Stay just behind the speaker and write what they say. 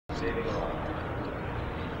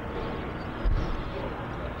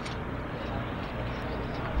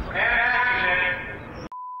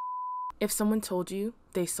If someone told you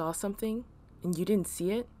they saw something and you didn't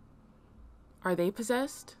see it, are they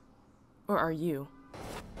possessed or are you?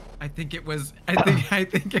 I think it was. I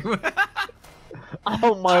think it was.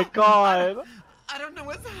 Oh my god! I don't know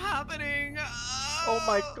what's happening. Oh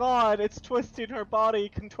my god, it's twisting her body,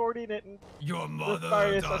 contorting it, and Your mother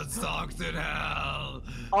various- does sucks in hell.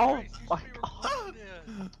 oh my god.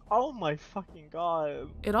 Oh my fucking god.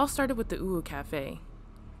 It all started with the Uwu Cafe.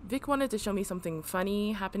 Vic wanted to show me something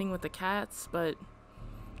funny happening with the cats, but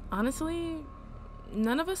honestly,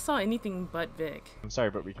 none of us saw anything but Vic. I'm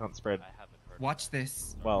sorry, but we can't spread. Watch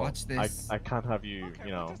this. Well, Watch this. I can't have you,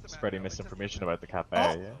 you know, spreading misinformation about the cafe.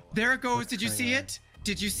 Oh, Yeah? there it goes. Did you see it?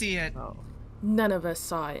 Did you see it? Oh. None of us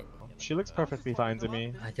saw it. She looks perfectly fine to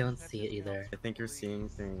me. I don't see it either. I think you're seeing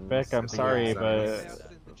things. Vic, I'm sorry, but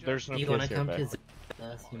but there's no Do you case want to here, come Vic. to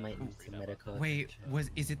us? You might need some medical Wait,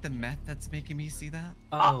 attention. is it the meth that's making me see that?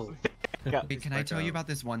 Oh. Yeah. Wait, can I tell you about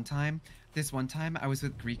this one time? This one time I was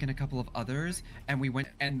with Greek and a couple of others, and we went,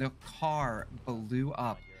 and the car blew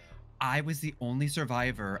up. I was the only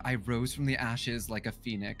survivor. I rose from the ashes like a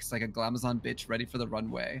phoenix, like a glamazon bitch ready for the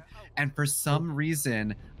runway. And for some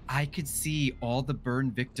reason, I could see all the burn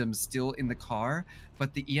victims still in the car,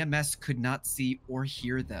 but the EMS could not see or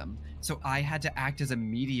hear them. So I had to act as a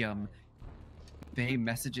medium, convey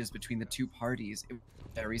messages between the two parties. It was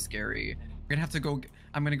very scary. We're gonna have to go.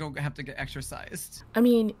 I'm gonna go have to get exorcised. I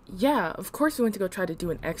mean, yeah, of course we went to go try to do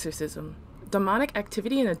an exorcism. Demonic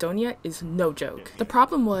activity in Adonia is no joke. The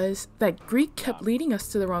problem was that Greek kept leading us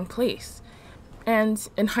to the wrong place. And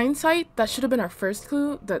in hindsight, that should have been our first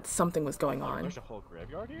clue that something was going on. There's a whole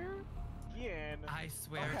graveyard here? Ian. I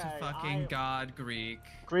swear Okay, to fucking God, Greek.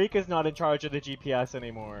 Greek is not in charge of the GPS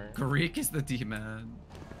anymore. Greek is the demon.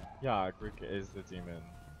 Yeah, Greek is the demon.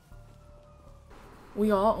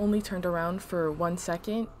 We all only turned around for 1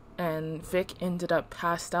 second, and Vic ended up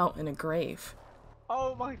passed out in a grave.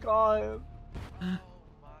 Oh my god.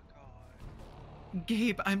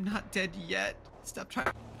 Gabe, I'm not dead yet. Stop trying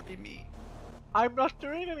to be me. I'm not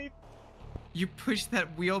doing anything. You pushed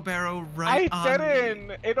that wheelbarrow right on I me.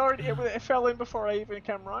 didn't. It fell in before I even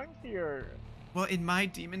came around here. Well, in my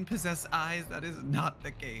demon-possessed eyes, that is not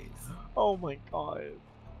the case. Oh my god.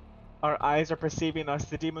 Our eyes are perceiving us.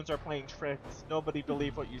 The demons are playing tricks. Nobody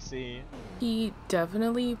believe what you see. He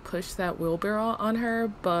definitely pushed that wheelbarrow on her,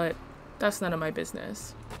 but that's none of my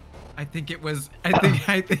business. I think it was.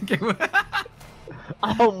 I think it was.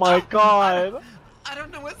 Oh my god. I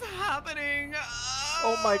don't know what's happening.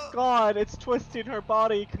 Oh my god. It's twisting her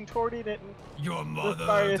body, contorting it, and Your mother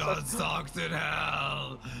various- does sucks in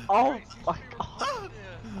hell. oh my god.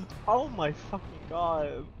 Oh my fucking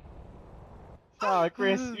god. Ah,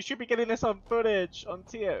 Chris, you should be getting this on footage, on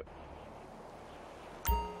tape.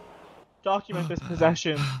 Document this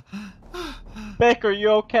possession. Beck, are you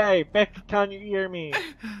okay? Beck, can you hear me?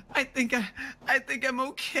 I think I'm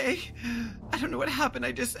okay. I don't know what happened.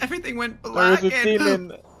 Everything went black. There's a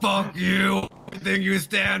demon. Fuck you. Everything you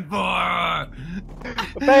stand for.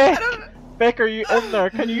 Beck! Beck, are you in there?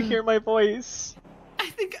 Can you hear my voice? I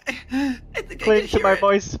think Cling to my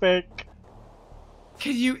voice, Beck.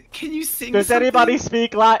 Can you sing? Does something? anybody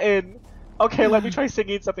speak Latin? Okay, let me try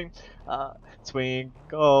singing something.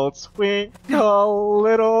 Twinkle, twinkle,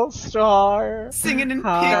 little star. Singing in pig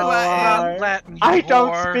how Latin. I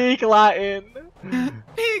don't speak Latin.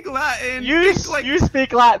 Pig Latin. You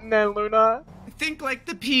speak Latin then, Luna. Think like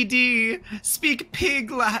the PD. Speak pig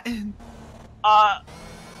Latin.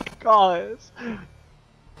 Guys.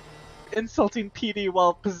 Insulting PD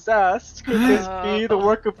while possessed. Could this be the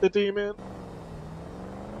work of the demon?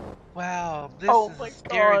 Wow, this Oh is my a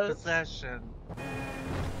scary God. possession.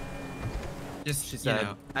 Just She you said,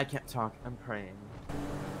 know. I can't talk, I'm praying.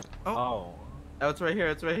 Oh. Oh, it's right here,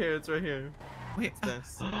 it's right here, it's right here. Wait. It's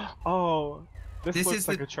this. Oh. This This looks is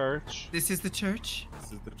like the- a church. This is the church.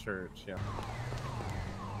 This is the church, yeah.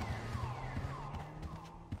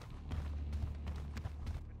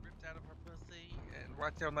 Ripped out of her pussy and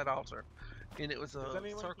right there on that altar. And it was Does a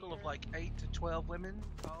anyone circle of hear? like 8 to 12 women,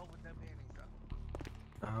 all with no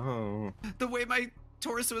panties on. Oh. The way my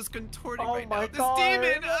torso is contorting Oh right my now. This God.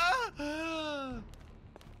 demon. Ah!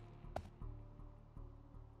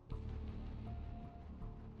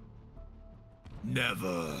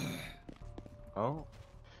 Never. Oh.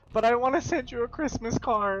 But I want to send you a Christmas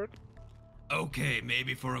card. Okay,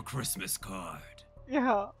 maybe for a Christmas card.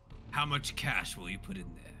 Yeah. How much cash will you put in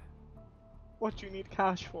there? What do you need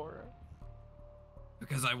cash for?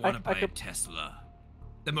 Because I want to I buy a could- Tesla.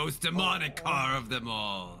 The most demonic car of them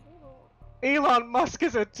all. Elon Musk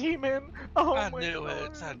is a demon. Oh I my knew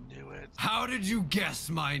god. it. I knew it. How did you guess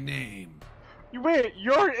my name? Wait,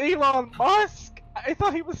 you're Elon Musk? I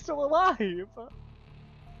thought he was still alive.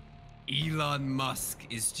 Elon Musk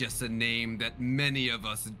is just a name that many of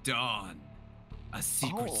us don. A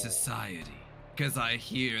secret Oh. society. Because I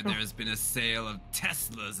hear there's been a sale of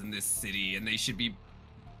Teslas in this city and they should be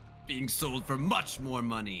being sold for much more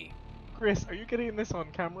money. Chris, are you getting this on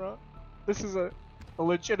camera? This is a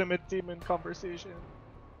legitimate demon conversation.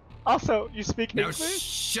 Also, you speak Now English?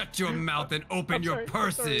 shut your mouth and open I'm your sorry, I'm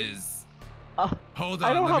purses. Hold I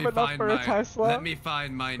on, don't let have me enough find for a my Tesla. let me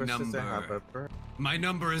find my Chris doesn't have number. a bird. My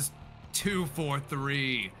number is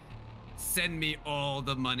 243. Send me all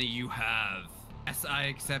the money you have. Yes, I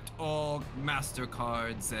accept all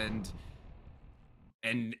MasterCards and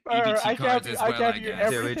EBT I cards gave as you- I well, gave I you guess. every-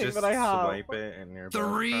 Did we everything just that I have. swipe it in your bank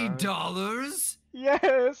card? $3?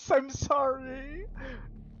 Yes, I'm sorry.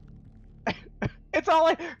 It's all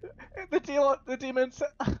like the demons.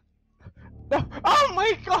 No. Oh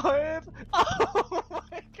my god! Oh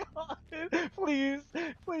my god! Please,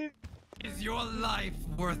 please, Is your life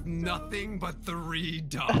worth nothing but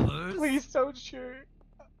 $3? please don't shoot.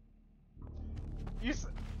 You.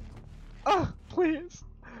 Please.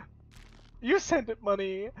 You send it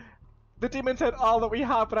money. The demon said all that we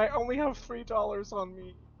have, but I only have $3 on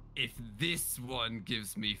me. If this one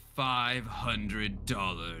gives me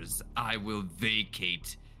 $500, I will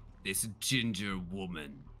vacate this ginger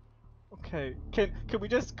woman. Okay. Could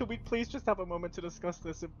we please just have a moment to discuss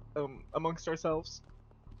this amongst ourselves?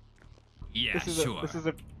 Yeah, This is sure. this is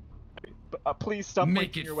a. Please stop Make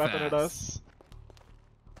pointing it your weapon at fast. us.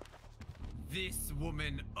 This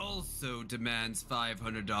woman also demands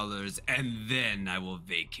 $500, and then I will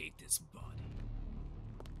vacate this body.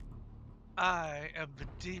 I am the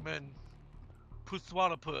demon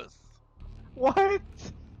Puswanapus. What?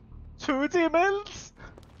 2 demons?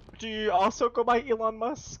 Do you also go by Elon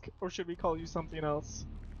Musk, or should we call you something else?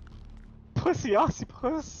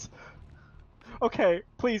 Pussy-ossipus. Okay,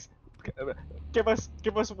 please, give us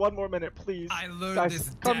 1 more minute, please. I learned Guys,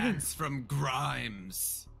 this come here. dance from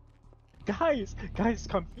Grimes. Guys,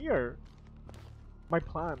 come here. My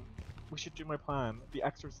plan. We should do my plan. The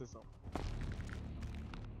exorcism.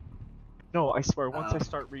 No, I swear. Once I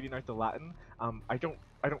start reading out the Latin, I don't.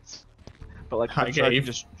 But like, I I'm sure I can gave.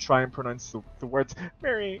 just try and pronounce the words.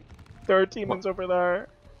 Mary, there are demons over there.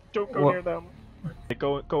 Don't go What? near them.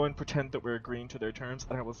 Go and pretend that we're agreeing to their terms,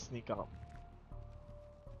 and I will sneak up.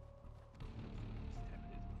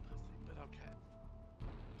 But okay.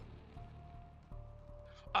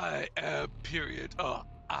 I am period.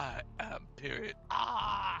 I am period.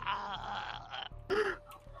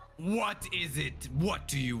 What is it? What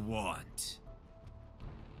do you want?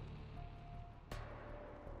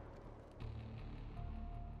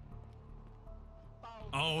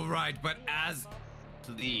 All right, but as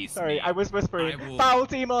please. Sorry, me. I was whispering. I will Foul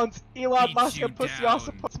demons, Elon beat Musk you and Pussy down.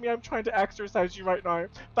 Ossipus me. I'm trying to exercise you right now.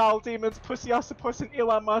 Foul demons, Pussy Ossipus and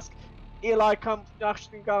Elon Musk. Eli come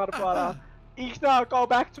Igna, go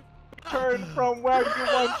back to return from where you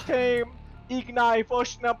once came. Ignai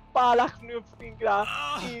Voshna Balachnu Fingra.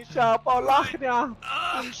 Isha Bolachnia.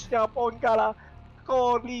 Isha Bongara.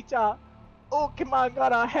 Go Lita.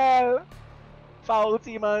 Okimangara hell. Foul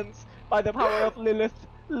demons, by the power of Lilith,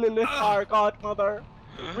 our godmother.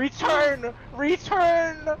 Return!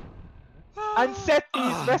 Return! And set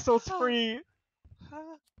these vessels free!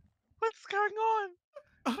 What's going on?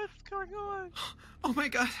 What's going on? Oh my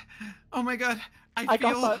god. Oh my god. I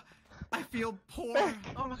got that. I feel poor. Beck.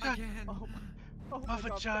 Oh my god. Again. Oh My God,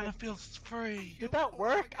 vagina Beck. feels free. Did that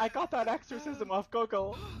work? I got that exorcism off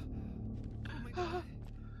Google. Oh my god.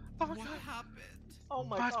 Oh my What god. happened? Oh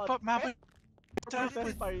my But god. my Beck, vagina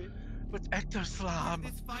possessed by- with Where ectoslam.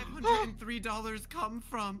 did this $503 come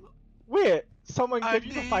from? Wait, someone I gave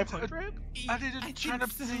you the need- 500? I need a think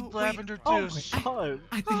turnip so. seed Wait, lavender Oh my juice. god.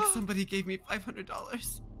 I think somebody gave me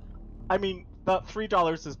 $500. I mean, that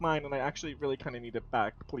 $3 is mine and I actually really kind of need it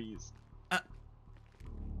back, please.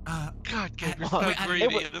 God, Gabe, you're Oh, so it greedy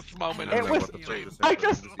was- in this moment. it of was-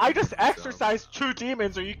 exorcism. I just exorcised 2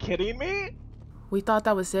 demons, are you kidding me? We thought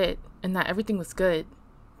that was it and that everything was good,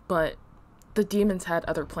 but the demons had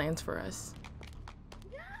other plans for us.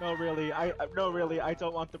 No, really, I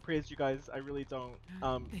don't want to praise you guys, I really don't.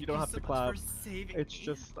 You don't have to clap. It's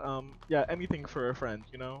just, yeah, anything for a friend,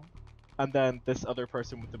 you know? And then this other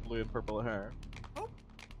person with the blue and purple hair.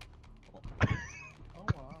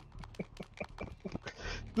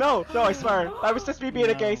 No, I swear. That was just me being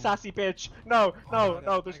a gay sassy bitch. No,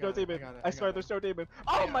 there's no demon. I swear there's no demon.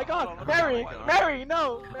 Oh my god! Mary! Mary,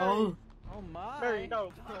 no! Mary, Oh my. Mary,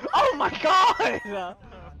 no! Oh my god!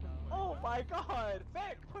 Oh my my god!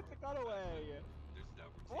 Vic, put the gun away! There's no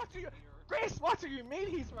What do you- protection here. Grace, what do you mean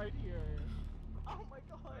he's right here? Oh my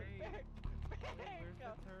god, Vic!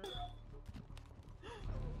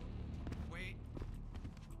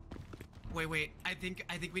 Wait. Wait. I think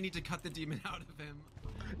we need to cut the demon out of him.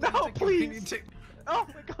 No, We need please! to- Oh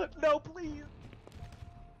my god, no, please!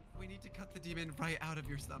 We need to cut the demon right out of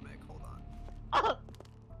your stomach. Hold on.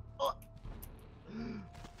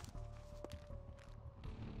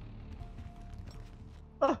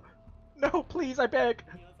 Ah! No, please, I beg!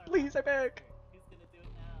 Please, I beg!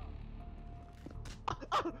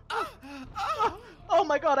 Oh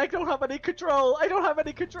my god, I don't have any control! I don't have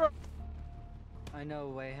any control! I know a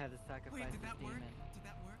way how to sacrifice Wait, did this that demon. work? Did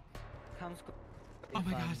that work? Come Oh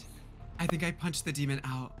my god. I think I punched the demon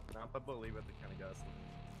out. Not the bully with the kind of gasoline.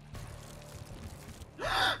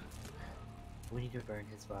 We need to burn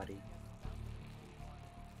his body.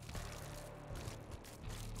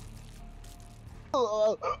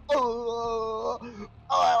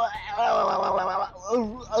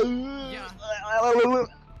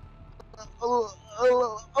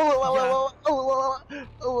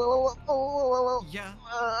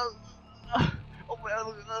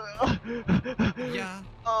 Yeah.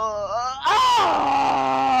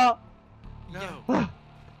 No.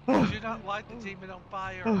 Do not light the demon on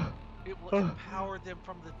fire. It will empower them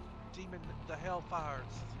from the demon, the hellfires.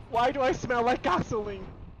 Why do I smell like gasoline?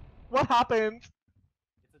 What happened?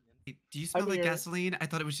 Do you smell I'm like here. gasoline? I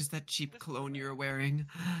thought it was just that cheap cologne you were wearing.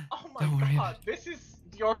 Oh my Don't worry god, this is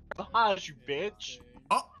your garage, you bitch!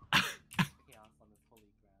 Oh!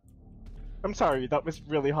 I'm sorry, that was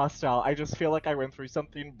really hostile. I just feel like I went through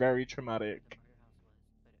something very traumatic.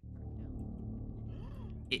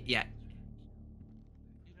 Yeah.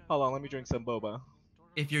 Hold on, let me drink some boba.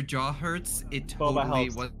 If your jaw hurts, it Boba totally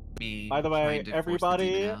helps. was me. By the way, trying to force the everybody,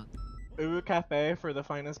 demon out. Uwu Cafe for the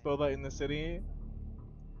finest boba in the city.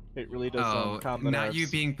 It really does Oh, calm the not nerves. you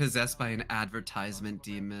being possessed by an advertisement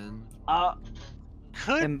demon.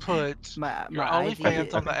 Could And put my your ID OnlyFans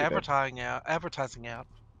is- on the advertising app.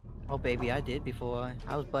 Oh baby, I did before.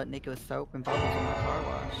 I was butt naked with soap and bubbles in my car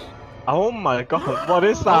wash. Oh my god, what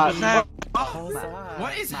is that? Oh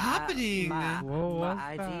What is happening? My What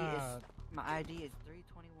ID was is my ID is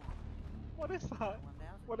 321. What is that?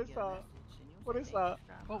 What is that? What is What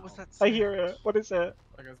that? What was that? I hear it. What is it?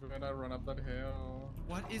 I guess we're gonna run up that hill.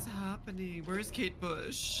 What is happening? Where's Kate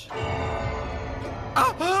Bush?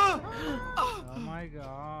 Oh! Oh my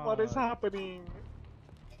god. What is happening?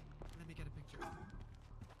 Let me get a picture.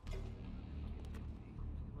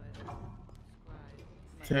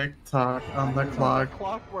 TikTok on the clock.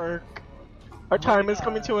 Clockwork. Our time is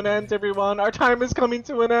coming to an end, everyone. Our time is coming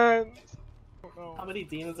to an end. How many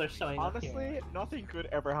demons are showing up here? Honestly, nothing good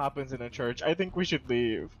ever happens in a church. I think we should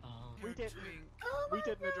leave. We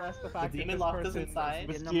didn't address the fact that demon this locked us person inside?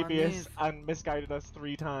 was Getting on my mischievous knees. and misguided us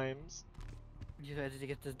 3 times. You ready to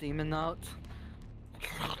get this demon out?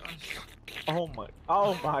 Oh my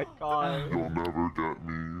god. You'll never get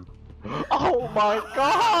me. Oh my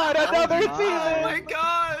god, another my. Oh my demon!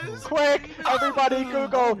 gosh! Quick, everybody Google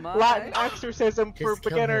Oh my. Latin exorcism for Just kill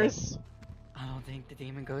beginners. I don't think the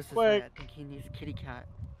demon goes this Quick. way. I think he needs a kitty cat.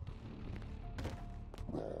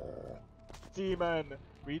 Demon,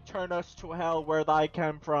 return us to hell where thy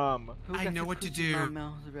came from. Who I got know the what to pussy my do.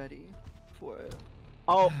 mouth ready for it?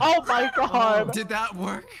 Oh my god! Did that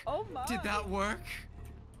work? Oh my! Did that work?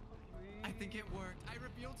 I think it worked. I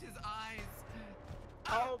revealed his eyes.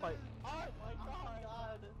 Oh my god!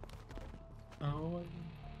 Oh.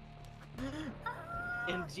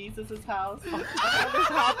 In Jesus' house? What is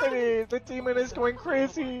happening? The demon is going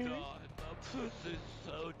crazy. God, the pussy's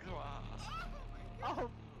so dry. Oh,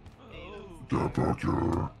 Get back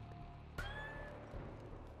here.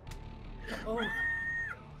 Oh.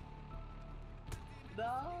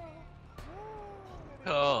 No.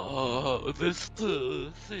 Oh, this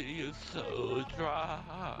pussy is so dry.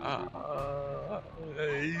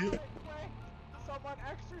 someone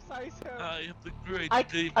exorcise him. I am the great I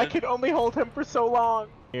demon. can only hold him for so long.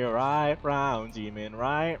 You're right round, demon,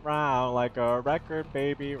 right round, like a record,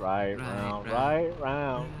 baby, right round, right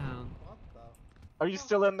round. Are you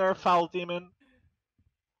still in there, foul demon?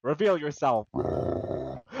 Reveal yourself.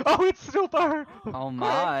 Oh, it's still there. Oh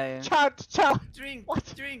my! Chant. Drink,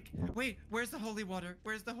 What? drink. Wait, where's the holy water?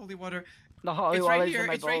 Where's the holy water? The holy It's water's right here. in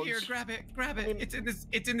my It's right here. bulge. Grab it. Grab it. I mean, It's in this.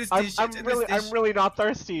 It's in this I'm dish. It's in this dish. I'm really not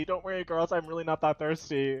thirsty. Don't worry, girls. I'm really not that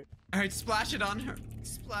thirsty. All right, splash it on her.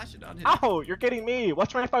 Splash it on him. Ow! You're getting me.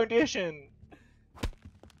 What's my foundation?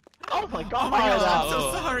 Oh my god! Oh my gosh, I'm so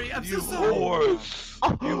Oh, sorry. I'm so you sorry. horse.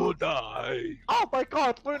 Oh. You will die. Oh my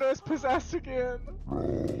god! Luna is possessed again.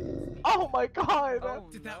 Oh my god! Oh,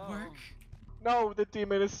 Did that no. work? No, the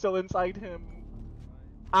demon is still inside him.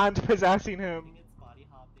 And possessing him.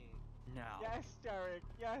 No. Yes, Derek,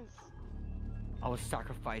 yes. I will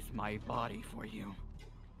sacrifice my body for you.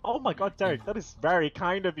 Oh my god, Derek, that is very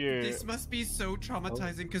kind of you. This must be so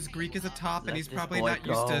traumatizing because Greek is a top and Let he's this probably boy not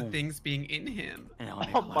used to go. things being in him. And I'll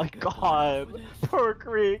make Oh a lot my of good blood god, for this. poor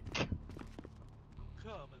Greek.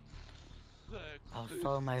 I'll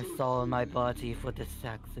sell my soul and my body for the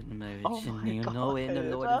sex and marriage, Oh and my you know it in the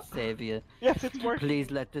God. Lord and Savior. Yes, it's working.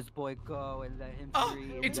 Please let this boy go and let him Oh,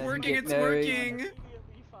 free. and it's let him working, get it's married. working.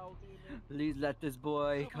 Immediately, foul demon. Please let this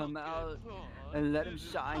boy come out and let him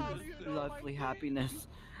shine his lovely happiness.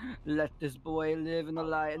 Let this boy live in the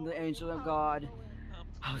light and the angel of God.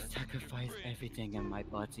 I'll sacrifice everything in my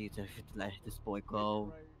body to let this boy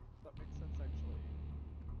go. Right, that makes sense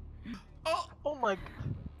actually. Oh, Oh my god.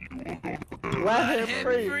 Let him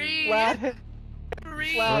free. Let him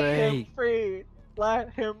free. Let him Free. free. Let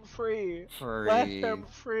him free. Let him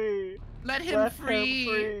free. Let him Let free.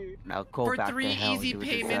 him free. Now go For back 3 to hell. easy You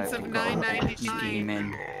payments deserve of to go, $9.99.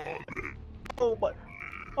 demon. Oh my.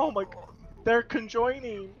 Oh my god. They're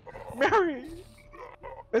conjoining. Mary.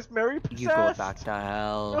 Is Mary possessed? You go back to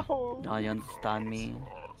hell. No. Now you understand me?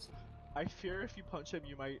 I fear if you punch him,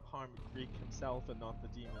 you might harm Greek himself and not the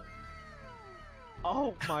demon.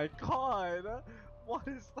 Oh my god! What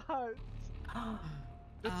is that?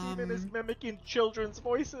 The demon is mimicking children's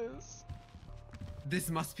voices.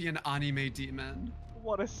 This must be an anime demon.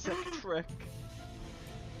 What a sick trick.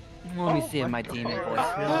 Let me Oh see my my demon God.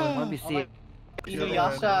 voice. Let me see it.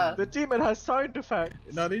 Inuyasha. The demon has sound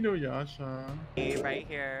effects. Not Inuyasha. Right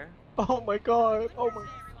here. Oh my god. Oh my.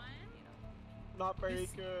 Not very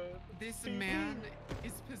good. This man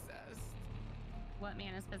is possessed. What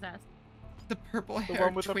man is possessed? The purple The hair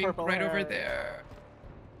one with the twink purple right over hair. there.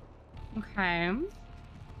 Okay.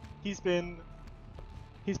 He's been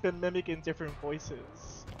mimicking different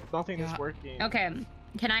voices. Nothing is Yeah. working. Okay.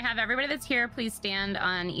 Can I have everybody that's here please stand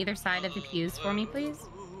on either side of the pews for me, please?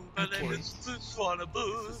 My name is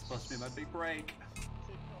Swanaboo. This is supposed to be my big break.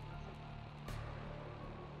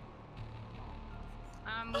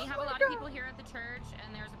 We have a lot of people here at the church,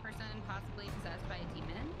 and there's a person possibly possessed by a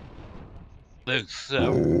demon.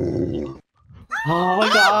 Oh my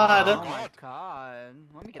god. Oh my god.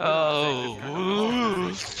 Let me get Oh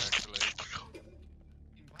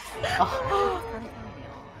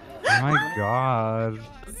my god.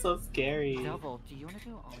 That's so scary. Devil, do you want to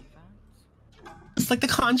do OnlyFans? It's like the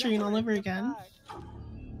Conjuring all over again.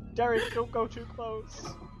 Derek, don't go too close.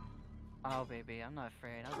 Oh baby, I'm not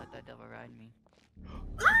afraid. I'll let that devil ride me.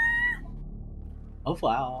 Oh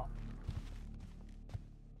wow.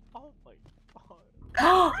 Oh my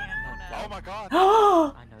god. Oh my god.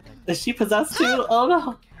 I know that. Is she possessed too? Oh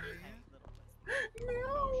no.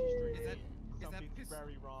 Something's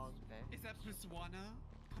very wrong. Is that Piswana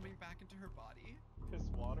coming back into her body? Piss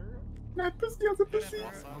water? Not this the other pussy.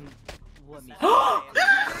 Let me. Oh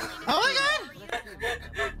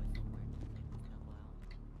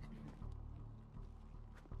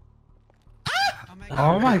my god!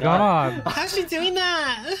 Oh my god. How's she doing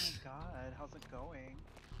that? God, how's it going?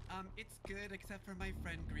 It's good, except for my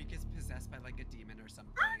friend Greek is possessed by like a demon or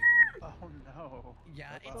something. Oh no.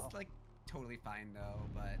 Yeah, it's like totally fine though,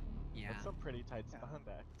 but yeah. That's some pretty tight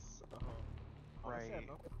spandex. Honestly,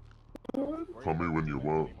 Right. Call me when you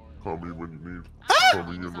want. Call me when you need. Call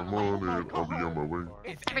me in the morning. I'll be on my way.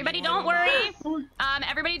 Everybody, don't worry.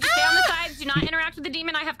 Everybody, just stay on the sides. Do not interact with the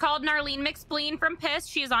demon. I have called Narlene McSpleen from Piss.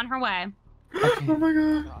 She is on her way. Oh my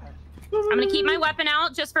god. I'm gonna keep my weapon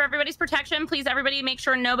out just for everybody's protection. Please, everybody, make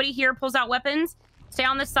sure nobody here pulls out weapons. Stay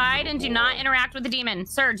on the side and do not interact with the demon.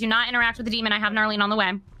 Sir, do not interact with the demon. I have Narlene on the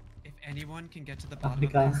way. If anyone can get to the Oh bottom my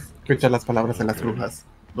of god. this, Escucha las palabras de las brujas.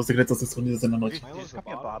 Los secretos escondidos en la noche. Did you just call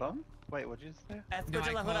me a bottom? Wait, what'd you say?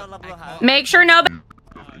 Make sure nobody.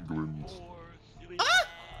 England.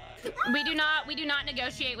 We do not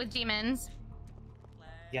negotiate with demons.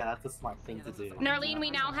 Yeah, that's a smart thing to do. Narlene, we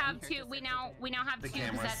now have two. We now have two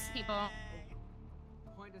possessed people.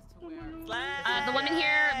 The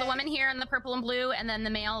woman here in the purple and blue, and then the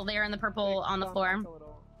male there in the purple on the floor.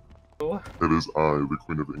 It is I, the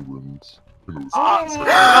Queen of England.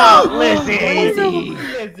 Lizzie!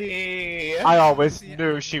 Lizzie! I always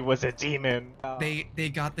knew she was a demon. they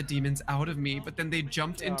got the demons out of me, but then they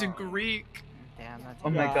jumped into Greek. Damn, that's Oh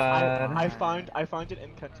my Yeah, god. I found an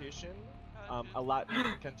incantation, a Latin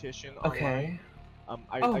incantation Okay.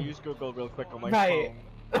 online. Oh. I used Google real quick on my Right.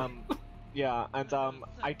 phone. Yeah, and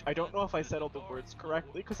I don't know if I said all the words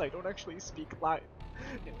correctly because I don't actually speak Latin.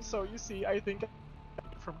 So you see, I think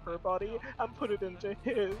from her body and put it into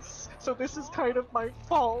his. So this is kind of my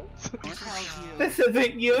fault. This isn't you. This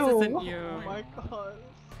isn't you. Oh my god.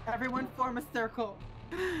 Everyone form a circle.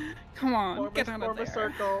 Come on, get out of there.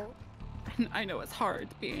 Form a circle. I know it's hard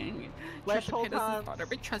being Let's Trisha hold Paytas' hands. daughter,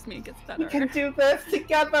 but trust me, it gets better. We can do this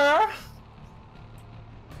together.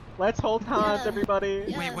 Let's hold hands,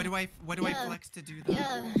 everybody. Wait, what do I flex to do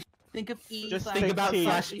that? Think of E. Just Think about T.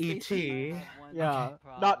 /ET. Yeah,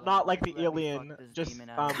 not like the alien. Just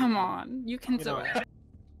Come on, you can you do know. it.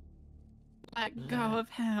 Let go of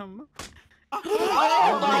him.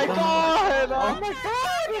 Oh my god! Oh my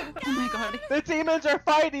god! Oh my god! The demons are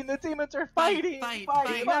fighting! The demons are fighting! Fight!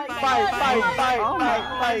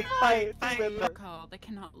 Demons. Circle. They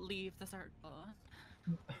cannot leave the circle.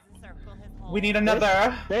 We need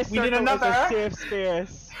another. This We need circle is a another. safe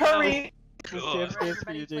space. Hurry! It's a safe space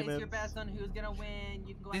for you, Place your demons. bets on who's gonna win.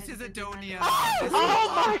 You can go This is ahead and Adonia.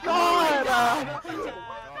 Oh my god!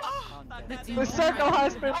 The circle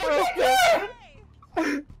has been broken!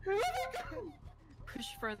 Push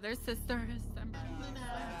further, sisters.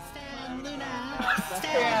 Stan Luna.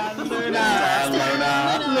 Stan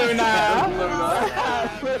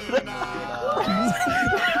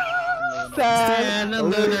Stan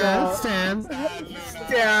Luna. Stan.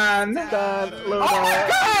 Stan. Luna.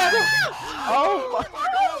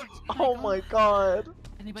 Oh my god!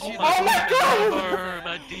 Anybody? Oh my god!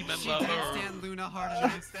 My demon She lover. can't stand Luna hard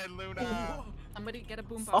enough. Stand Luna. Somebody get a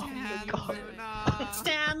boombox. Oh my god!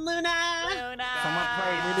 Stan Luna. Someone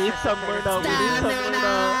play. We need some Luna. We need Stan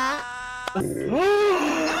some Luna.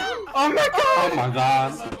 Oh my god! Oh my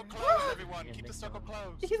god. Circle close, everyone. Keep the circle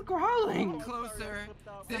closed. He's growling. Closer.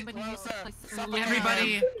 Somebody needs to place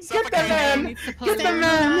Everybody. Get them in! Get them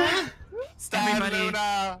in! Stand Everybody.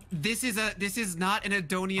 Luna. This is not an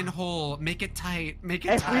Adonian hole. Make it tight. Make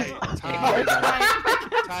it If we- tight.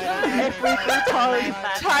 If we can tighter!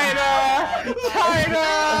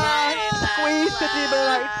 Squeeze the demon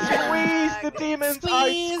out! Squeeze the demons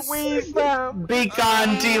out! Squeeze them! Be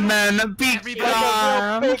gone, demon! Be Like a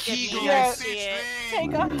gone! real big Kegels. shit!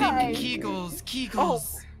 Take a hike.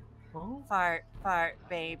 Kegels. Fart, fart,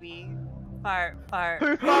 baby. Fart, fart.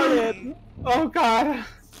 Who farted? Oh god!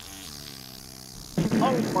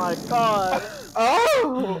 Oh my god!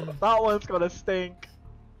 Oh! That one's gonna stink.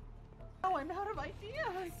 Oh, I'm out of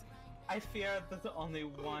ideas. I fear there's only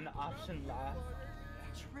one option left.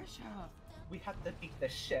 Trisha. We have to beat the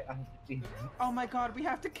shit out of the demon. Oh my god, we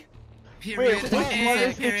have to. Period. Wait, what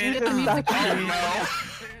is the Period. Jesus statue?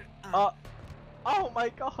 Oh my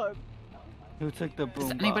god! Who took the boom?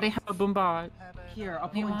 Does anybody have a boombox? Here, I'll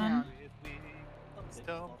put one Anyone? down.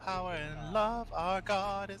 Stone power and love. Our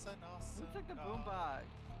God is an Who awesome. took the boombox?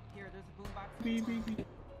 Here, there's a boombox.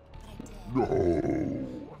 No.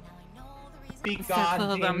 Be Circle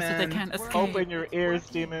gone, them so they demon! can't escape. Open your ears,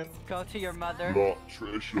 demon. Go to your mother. Not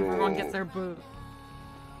Trisha. Everyone gets their boot.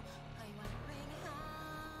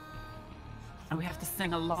 And we have to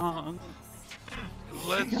sing along.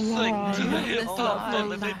 Let's sing to the hip This hop will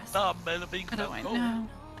and the big last. thumb and the big How do I thumb. know?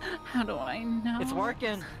 How do I know? It's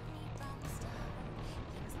working.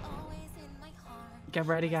 Get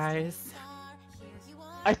ready, guys.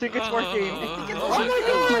 I think it's working.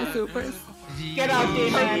 Oh my supers. Get out,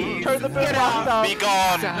 demon! Turn the boom Get box out! up. Be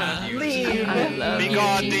gone. Leave! I love Be you.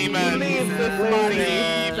 gone, demon. Leave this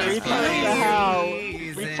body! Return to hell.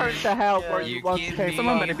 Return to hell where you once give came me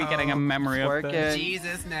Someone from. better be getting a memory of Working. this.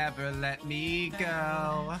 Jesus never let me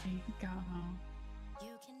go.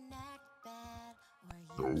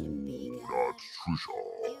 No, not Trisha.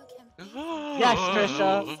 Yes,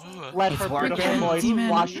 Trisha. Let her working. beautiful voice Demon.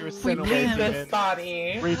 wash your sin away, Leave this demon.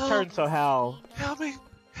 body! Return to hell. Help me!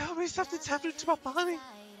 Help me! Something's happening to my body.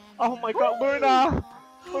 Oh my god, Luna!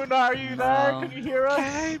 Luna, are you there? No. Can you hear us?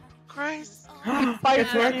 Gabe, Grace. Fight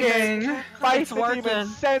It's the demon! working! Fight It's the demon! working.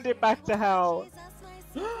 Send it back to hell!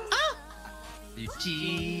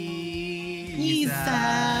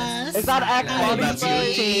 Jesus. Is that actually Love you,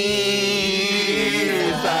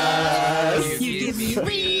 Jesus! You give me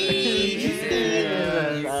reason.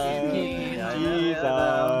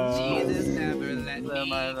 Jesus never let me go.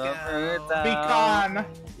 Be gone!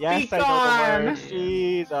 Yes, Be I know the gone. word.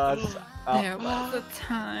 Jesus. There was a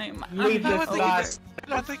time Leave I this was body!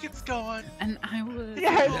 I think it's going. and I was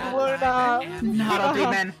Yes, Luna! Bottle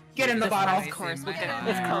demon! Get in the bottle! Of course, we'll get it.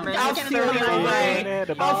 It's coming. I'll seal you away!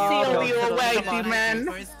 I'll seal you away, demon!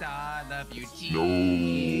 Superstar, love you, No!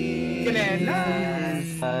 Get in!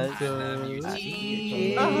 love you,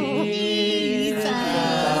 Jesus.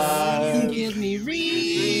 Give me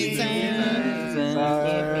reason.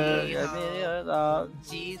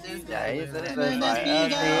 Jesus Let never us be I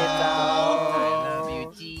love you,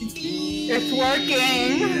 Jesus. It's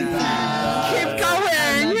working. Keep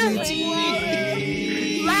going.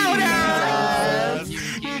 Louder.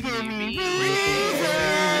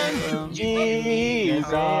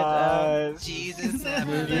 Jesus.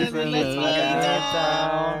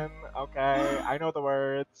 Okay, I know the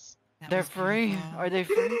words. They're free. Are they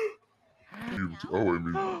free? Oh, I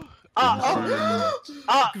mean.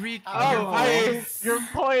 Your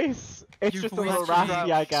voice. It's Your just a voice little changed.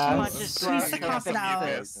 raspy, I guess. She's cough it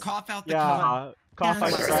out. Cough out the Yeah, cough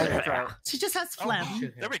out the throat. She just has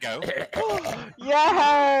phlegm. There we go. Yay!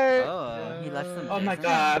 Oh, he left some. Oh my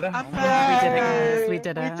god. We did it, guys. We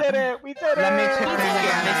did it. We did it. We did it. Let me check We did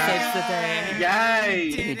it. They saved the day.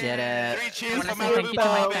 Yay! We did it. 3 I cheers want to for say thank you to my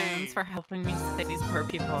Malibu, fans baby. for helping me save these poor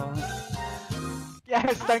people.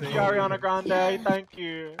 Yes, thank you, Ariana Grande. Thank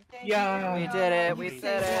you. Yeah. We did it. We did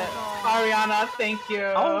it. Ariana, thank you.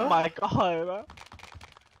 Oh my god.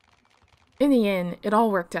 In the end, it all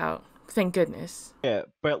worked out. Thank goodness. Yeah,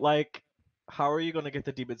 but like, how are you gonna get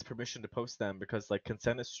the demons' permission to post them? Because like,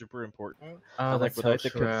 consent is super important. Oh, And like, that's without so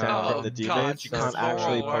the true. consent from Oh, the God, demons, you can't Miss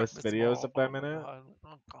actually Laurel, post Miss videos of them in it. Laurel.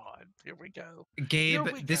 Oh God, here we go. Gabe, Here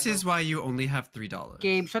we this go. is why you only have $3.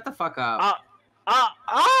 Gabe, shut the fuck up.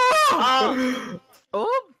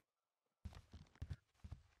 Oh.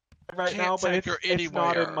 Right Can't now, but take it's her not in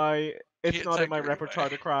anywhere. my Can't take her repertoire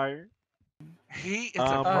to cry. He is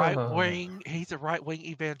Um, a right wing. He's a right wing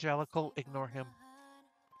evangelical. Ignore him.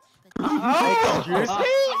 Excuse me?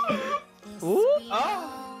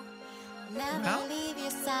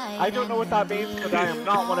 I don't know what that means, but I am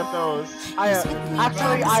not one of those. I am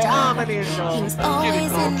an angel. He was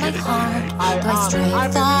always in my heart. I'm My stray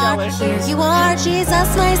angelic. thought, here you are,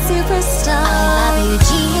 Jesus, my superstar. I love you,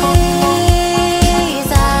 Jesus.